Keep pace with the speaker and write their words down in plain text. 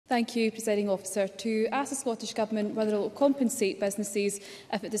Thank you, Presiding Officer. To ask the Scottish Government whether it will compensate businesses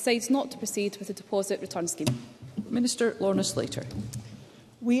if it decides not to proceed with the deposit return scheme. Minister Lorna Slater.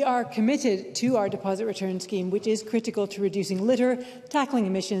 We are committed to our deposit return scheme, which is critical to reducing litter, tackling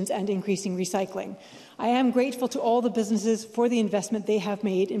emissions and increasing recycling. I am grateful to all the businesses for the investment they have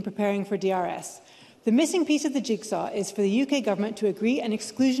made in preparing for DRS. The missing piece of the jigsaw is for the UK Government to agree an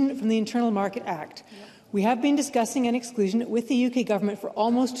exclusion from the Internal Market Act. We have been discussing an exclusion with the UK Government for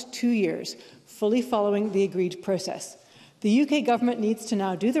almost 2 years, fully following the agreed process. The UK Government needs to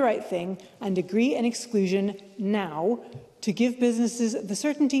now do the right thing and agree an exclusion now to give businesses the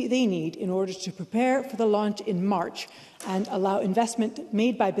certainty they need in order to prepare for the launch in March and allow investment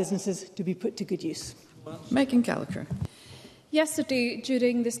made by businesses to be put to good use. Meghan Gallacher. Yesterday,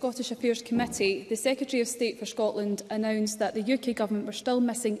 during the Scottish Affairs Committee, the Secretary of State for Scotland announced that the UK Government were still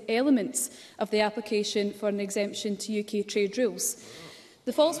missing elements of the application for an exemption to UK trade rules.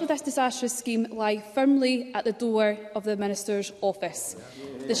 The faults with this disastrous scheme lie firmly at the door of the Minister's office.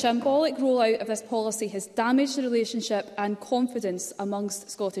 The shambolic rollout of this policy has damaged the relationship and confidence amongst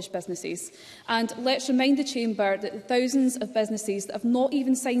Scottish businesses. And let's remind the Chamber that the thousands of businesses that have not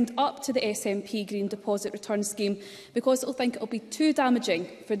even signed up to the SNP Green Deposit Return Scheme because it will think it will be too damaging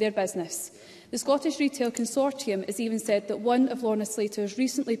for their business. The Scottish Retail Consortium has even said that one of Lorna Slater's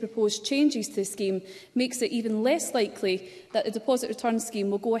recently proposed changes to the scheme makes it even less likely that the deposit return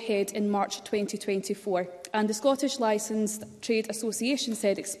scheme will go ahead in March 2024. And the Scottish Licensed Trade Association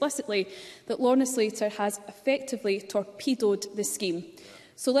said explicitly that Lorna Slater has effectively torpedoed the scheme.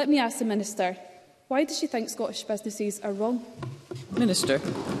 So let me ask the Minister, why does she think Scottish businesses are wrong? Minister.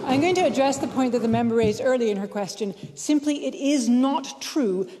 I'm going to address the point that the member raised earlier in her question. Simply, it is not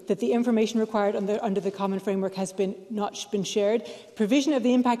true that the information required under the Common Framework has not been shared. Provision of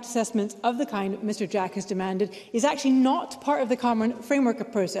the impact assessments of the kind Mr Jack has demanded is actually not part of the Common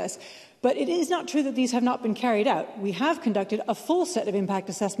Framework process. But it is not true that these have not been carried out. We have conducted a full set of impact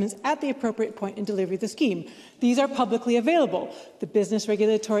assessments at the appropriate point in delivery of the scheme. These are publicly available. The Business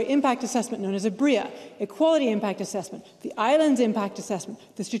Regulatory Impact Assessment, known as a BRIA, Equality Impact Assessment, the Islands Impact Assessment,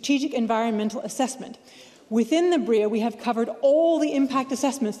 the Strategic Environmental Assessment. Within the BRIA, we have covered all the impact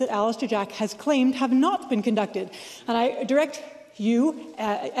assessments that Alistair Jack has claimed have not been conducted. And I direct you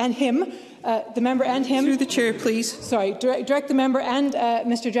and him, the member and him... Through the chair, please. Sorry, direct the member and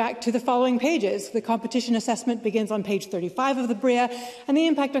Mr Jack to the following pages. The competition assessment begins on page 35 of the BRIA, and the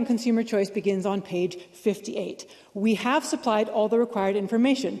impact on consumer choice begins on page 58. We have supplied all the required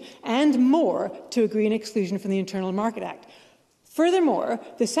information, and more, to agree an exclusion from the Internal Market Act. Furthermore,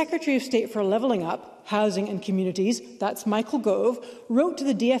 the Secretary of State for Levelling Up, Housing and Communities, that's Michael Gove, wrote to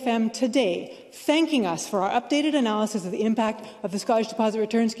the DFM today, thanking us for our updated analysis of the impact of the Scottish Deposit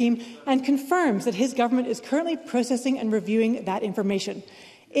Return Scheme and confirms that his government is currently processing and reviewing that information.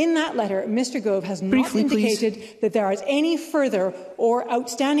 In that letter, Mr Gove has not indicated that there is any further or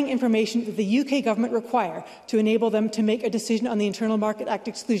outstanding information that the UK Government require to enable them to make a decision on the Internal Market Act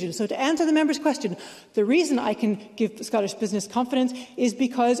exclusion. So to answer the member's question, the reason I can give Scottish business confidence is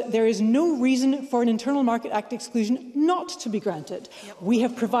because there is no reason for an Internal Market Act exclusion not to be granted. We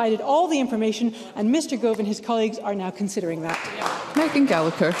have provided all the information, and Mr Gove and his colleagues are now considering that. Meghan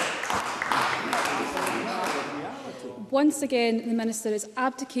Gallacher. Once again, the Minister is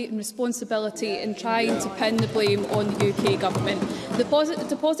abdicating responsibility in trying to pin the blame on the UK Government. The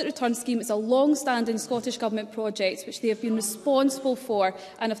deposit return scheme is a long-standing Scottish Government project which they have been responsible for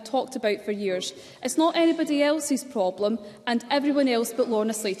and have talked about for years. It's not anybody else's problem, and everyone else but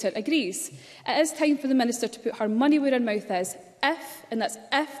Lorna Slater agrees. It is time for the Minister to put her money where her mouth is. If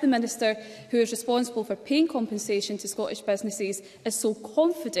the Minister who is responsible for paying compensation to Scottish businesses is so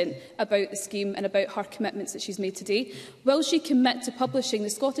confident about the scheme and about her commitments that she's made today, will she commit to publishing the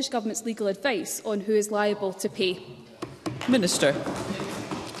Scottish Government's legal advice on who is liable to pay? Minister.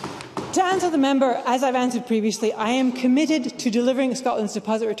 To answer the member, as I've answered previously, I am committed to delivering Scotland's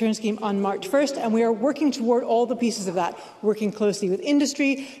deposit return scheme on March 1st, and we are working toward all the pieces of that, working closely with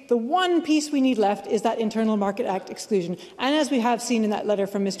industry. The one piece we need left is that Internal Market Act exclusion. And as we have seen in that letter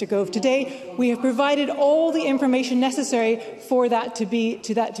from Mr Gove today, we have provided all the information necessary for that to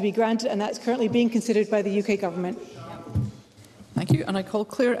be granted, and that's currently being considered by the UK Government. Thank you. And I call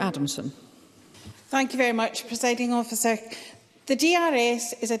Claire Adamson. Thank you very much, Presiding Officer. The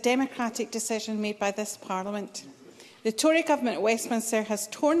DRS is a democratic decision made by this Parliament. The Tory Government at Westminster has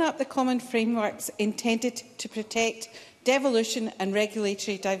torn up the common frameworks intended to protect devolution and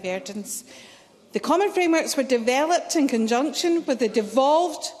regulatory divergence. The common frameworks were developed in conjunction with the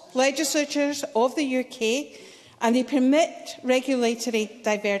devolved legislatures of the UK, and they permit regulatory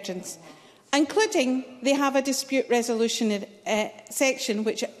divergence, including they have a dispute resolution section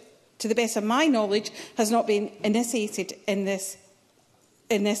which to the best of my knowledge, has not been initiated in this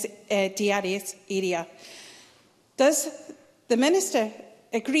DRS area. Does the Minister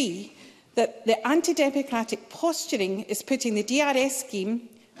agree that the anti-democratic posturing is putting the DRS scheme,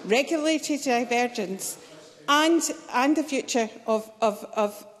 regulatory divergence and the future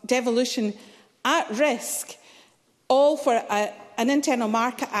of devolution at risk, all for an Internal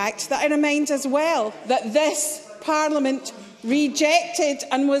Market Act that I remind as well that this Parliament rejected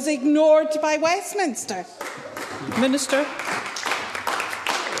and was ignored by Westminster? Minister.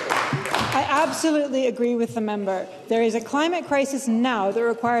 I absolutely agree with the member. There is a climate crisis now that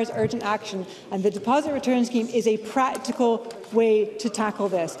requires urgent action, and the deposit return scheme is a practical way to tackle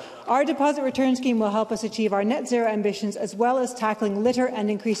this. Our deposit return scheme will help us achieve our net zero ambitions, as well as tackling litter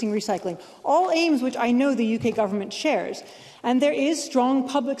and increasing recycling, all aims which I know the UK Government shares. And there is strong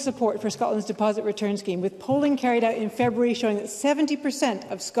public support for Scotland's deposit return scheme, with polling carried out in February showing that 70%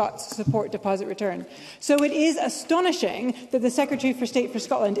 of Scots support deposit return. So it is astonishing that the Secretary for State for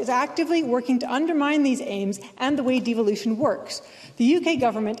Scotland is actively working to undermine these aims and the way devolution works. The UK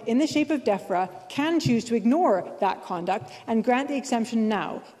Government, in the shape of DEFRA, can choose to ignore that conduct and grant the exemption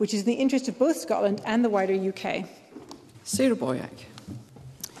now, which is in the interest of both Scotland and the wider UK. Sarah Boyack.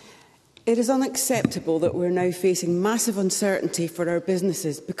 It is unacceptable that we are now facing massive uncertainty for our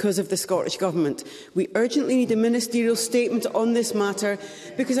businesses because of the Scottish Government. We urgently need a ministerial statement on this matter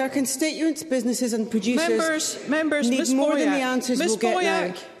because our constituents, businesses and producers need more than the answers we'll get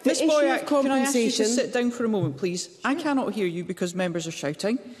now. Ms Boyack, can I ask you to sit down for a moment, please? I cannot hear you because members are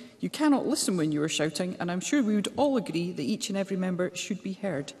shouting. You cannot listen when you are shouting, and I'm sure we would all agree that each and every member should be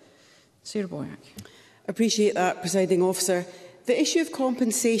heard. Sarah Boyack. Appreciate that, Presiding Officer. The issue of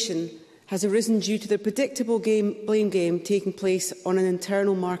compensation has arisen due to the predictable blame game taking place on an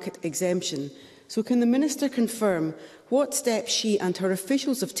internal market exemption. So can the Minister confirm what steps she and her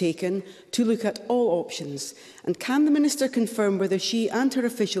officials have taken to look at all options? And can the Minister confirm whether she and her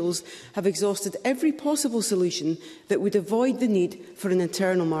officials have exhausted every possible solution that would avoid the need for an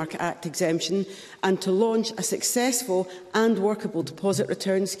Internal Market Act exemption and to launch a successful and workable deposit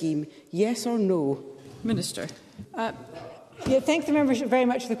return scheme? Yes or no? Minister. Thank the member very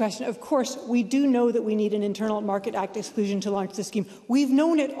much for the question. Of course, we do know that we need an Internal Market Act exclusion to launch the scheme. We've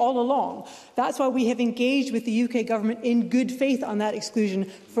known it all along. That's why we have engaged with the UK Government in good faith on that exclusion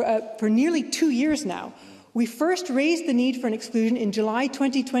for nearly 2 years now. We first raised the need for an exclusion in July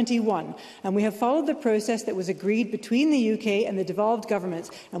 2021, and we have followed the process that was agreed between the UK and the devolved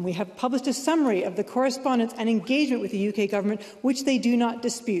governments, and we have published a summary of the correspondence and engagement with the UK Government, which they do not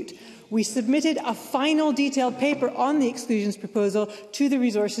dispute. We submitted a final detailed paper on the exclusions proposal to the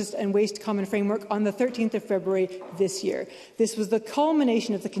Resources and Waste Common Framework on the 13th of February this year. This was the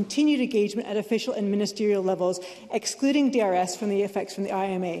culmination of the continued engagement at official and ministerial levels, excluding DRS from the effects from the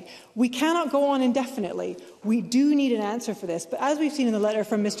IMA. We cannot go on indefinitely. We do need an answer for this, but as we've seen in the letter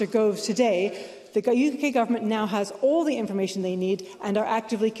from Mr Gove today, the UK Government now has all the information they need and are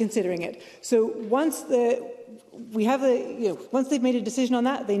actively considering it. So once they've made a decision on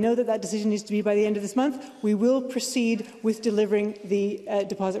that, they know that that decision needs to be by the end of this month, we will proceed with delivering the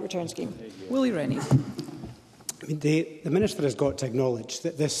deposit return scheme. Willie Rennie. The Minister has got to acknowledge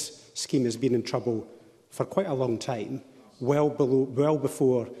that this scheme has been in trouble for quite a long time, well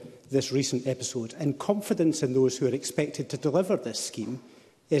before this recent episode, and confidence in those who are expected to deliver this scheme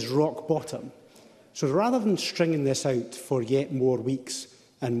is rock bottom. So rather than stringing this out for yet more weeks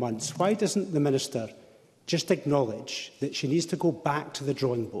and months, why doesn't the Minister just acknowledge that she needs to go back to the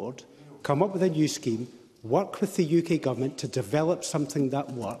drawing board, come up with a new scheme, work with the UK Government to develop something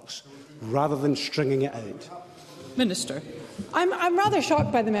that works, rather than stringing it out? Minister. I'm rather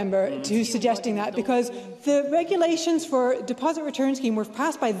shocked by the member who's suggesting that, because the regulations for deposit return scheme were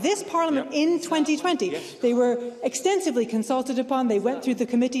passed by this Parliament in 2020. They were extensively consulted upon. They went through the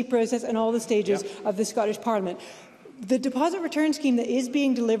committee process and all the stages of the Scottish Parliament. The deposit return scheme that is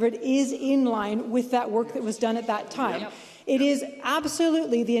being delivered is in line with that work that was done at that time. It is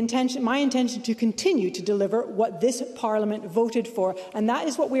absolutely my intention to continue to deliver what this Parliament voted for, and that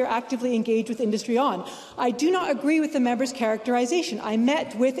is what we are actively engaged with industry on. I do not agree with the member's characterisation. I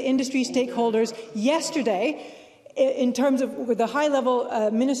met with industry stakeholders yesterday in terms of the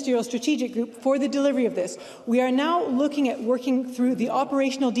high-level ministerial strategic group for the delivery of this. We are now looking at working through the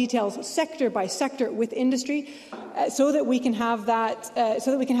operational details sector by sector with industry so that we can have that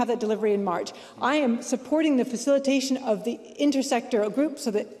delivery in March. I am supporting the facilitation of the intersectoral group so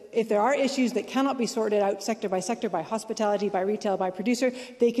that if there are issues that cannot be sorted out sector, by hospitality, by retail, by producer,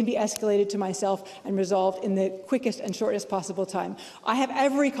 they can be escalated to myself and resolved in the quickest and shortest possible time. I have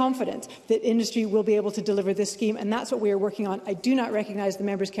every confidence that industry will be able to deliver this scheme, and that's what we are working on. I do not recognise the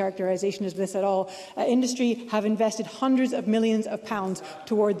member's characterisation of this at all. Industry have invested hundreds of millions of pounds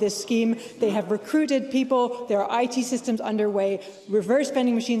toward this scheme. They have recruited people. There are IT systems underway. Reverse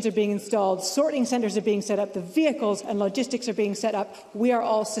vending machines are being installed. Sorting centres are being set up. The vehicles and logistics are being set up. We are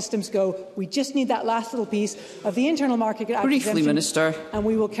all systems go. We just need that last little piece of the Internal Market Act briefly, Minister, and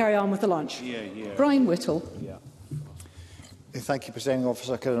we will carry on with the launch. Brian Whittle. Thank you, Presiding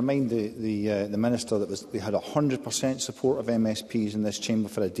Officer. Can I remind the Minister that we had 100% support of MSPs in this chamber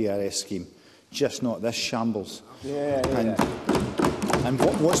for a DRS scheme, just not this shambles. And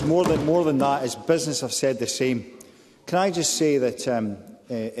what's more than that is business have said the same. Can I just say that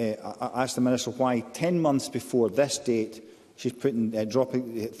I asked the Minister why 10 months before this date she's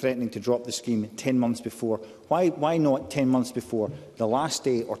threatening to drop the scheme 10 months before. Why not 10 months before the last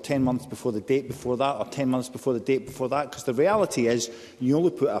date, or 10 months before the date before that, or 10 months before the date before that? Because the reality is you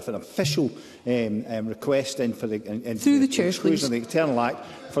only put an official request in for the exclusion of the External Act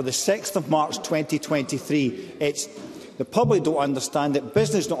for the 6th of March 2023. The public don't understand it,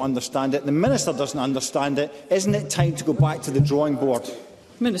 business don't understand it, the Minister doesn't understand it. Isn't it time to go back to the drawing board?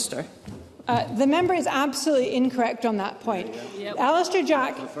 Minister. The member is absolutely incorrect on that point. Alistair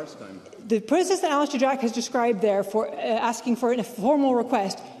Jack, the process that Alistair Jack has described there for asking for a formal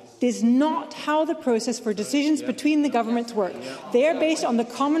request is not how the process for decisions between the governments work. They are based on the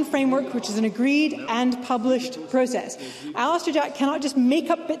common framework, which is an agreed and published process. Alistair Jack cannot just make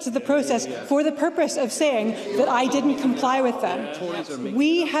up bits of the process for the purpose of saying that I didn't comply with them.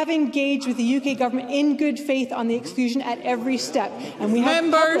 We have engaged with the UK government in good faith on the exclusion at every step, and we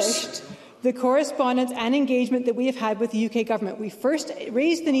have published the correspondence and engagement that we have had with the UK government. We first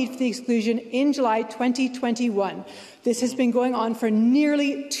raised the need for the exclusion in July 2021. This has been going on for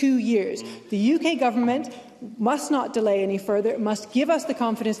nearly 2 years. The UK government must not delay any further. It must give us the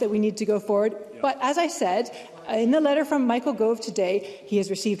confidence that we need to go forward. But as I said, in the letter from Michael Gove today, he has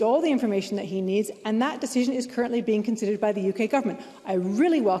received all the information that he needs, and that decision is currently being considered by the UK government. I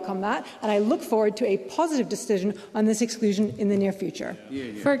really welcome that, and I look forward to a positive decision on this exclusion in the near future.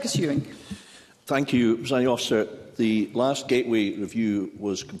 Fergus Ewing. Thank you, Presiding Officer. The last Gateway review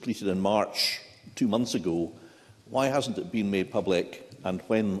was completed in March 2 months ago. Why hasn't it been made public, and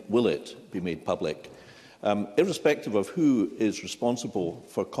when will it be made public? Irrespective of who is responsible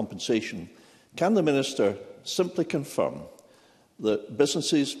for compensation, can the Minister simply confirm that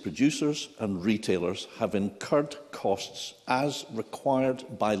businesses, producers and retailers have incurred costs as required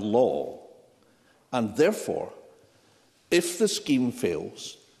by law, and therefore, if the scheme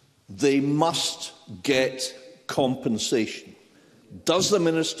fails, they must get compensation? Does the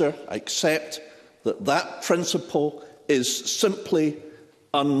Minister accept that that principle is simply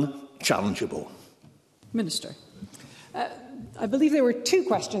unchallengeable? Minister. I believe there were two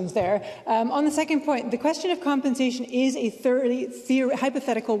questions there. On the second point, the question of compensation is a thoroughly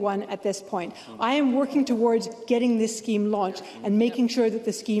hypothetical one at this point. I am working towards getting this scheme launched and making sure that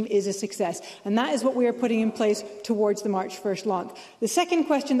the scheme is a success. And that is what we are putting in place towards the March 1st launch. The second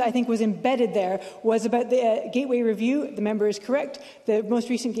question that I think was embedded there was about the Gateway Review. The member is correct. The most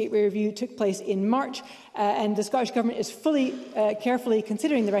recent Gateway Review took place in March. And the Scottish Government is carefully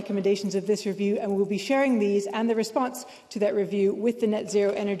considering the recommendations of this review, and we will be sharing these and the response to that review with the Net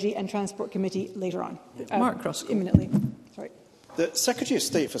Zero Energy and Transport Committee later on. Mark Ruskell. Imminently. Sorry. The Secretary of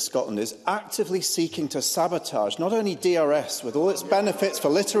State for Scotland is actively seeking to sabotage not only DRS with all its benefits for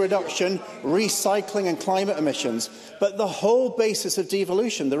litter reduction, recycling and climate emissions, but the whole basis of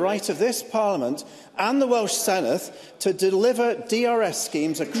devolution, the right of this Parliament and the Welsh Senedd to deliver DRS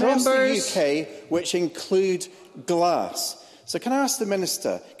schemes across the UK which include glass. So can I ask the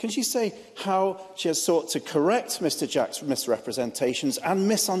Minister, can she say how she has sought to correct Mr Jack's misrepresentations and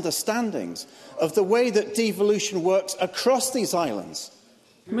misunderstandings of the way that devolution works across these islands?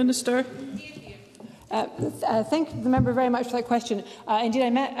 Minister. Thank the member very much for that question. Indeed, I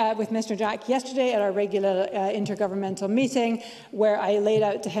met with Mr Jack yesterday at our regular intergovernmental meeting, where I laid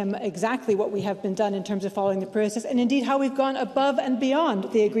out to him exactly what we have been done in terms of following the process, and indeed how we've gone above and beyond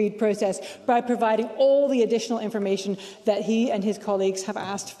the agreed process by providing all the additional information that he and his colleagues have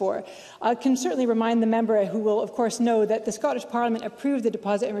asked for. I can certainly remind the member, who will of course know, that the Scottish Parliament approved the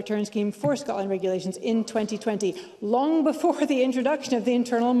Deposit and Return Scheme for Scotland regulations in 2020, long before the introduction of the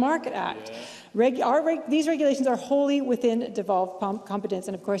Internal Market Act. These regulations are wholly within devolved competence,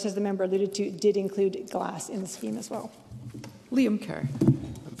 and of course, as the member alluded to, did include glass in the scheme as well. Liam Kerr.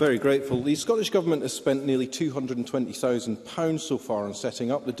 very grateful. The Scottish Government has spent nearly £220,000 so far on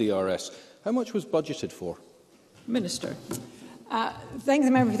setting up the DRS. How much was budgeted for? Minister. Thank the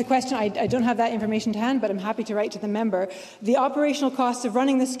member for the question. I don't have that information to hand, but I'm happy to write to the member. The operational costs of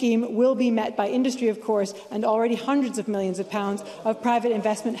running the scheme will be met by industry, of course, and already hundreds of millions of pounds of private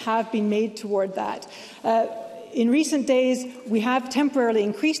investment have been made toward that. In recent days, we have temporarily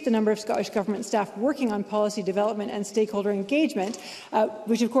increased the number of Scottish Government staff working on policy development and stakeholder engagement,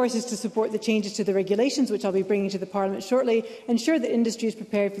 which of course is to support the changes to the regulations, which I'll be bringing to the Parliament shortly, ensure that industry is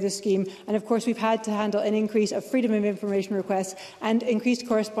prepared for this scheme, and of course we've had to handle an increase of freedom of information requests and increased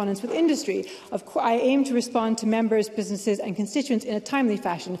correspondence with industry. I aim to respond to members, businesses and constituents in a timely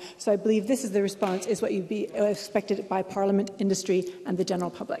fashion, so I believe this is the response is what you'd be expected by Parliament, industry and the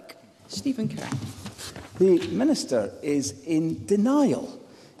general public. Stephen Kerr. The Minister is in denial.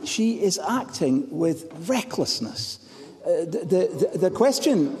 She is acting with recklessness. The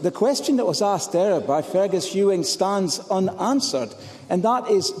question that was asked there by Fergus Ewing stands unanswered, and that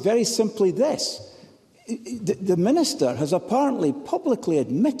is very simply this. The Minister has apparently publicly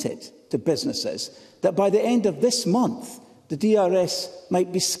admitted to businesses that by the end of this month, the DRS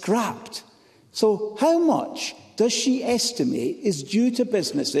might be scrapped. So how much does she estimate is due to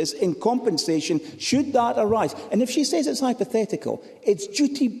businesses in compensation should that arise? And if she says it's hypothetical, it's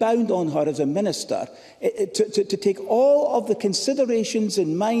duty-bound on her as a minister to take all of the considerations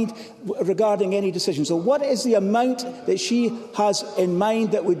in mind regarding any decision. So what is the amount that she has in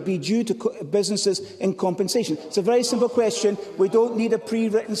mind that would be due to businesses in compensation? It's a very simple question. We don't need a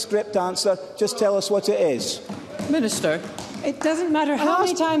pre-written script answer. Just tell us what it is. Minister. It doesn't matter how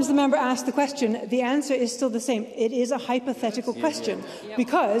many times the member asks the question, the answer is still the same. It is a hypothetical question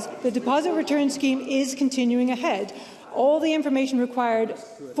because the deposit return scheme is continuing ahead. All the information required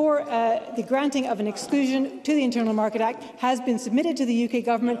for the granting of an exclusion to the Internal Market Act has been submitted to the UK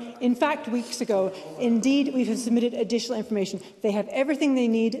Government, in fact, weeks ago. Indeed, we have submitted additional information. They have everything they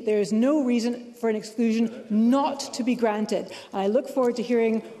need. There is no reason for an exclusion not to be granted. And I look forward to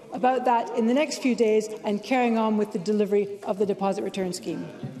hearing about that in the next few days and carrying on with the delivery of the deposit return scheme.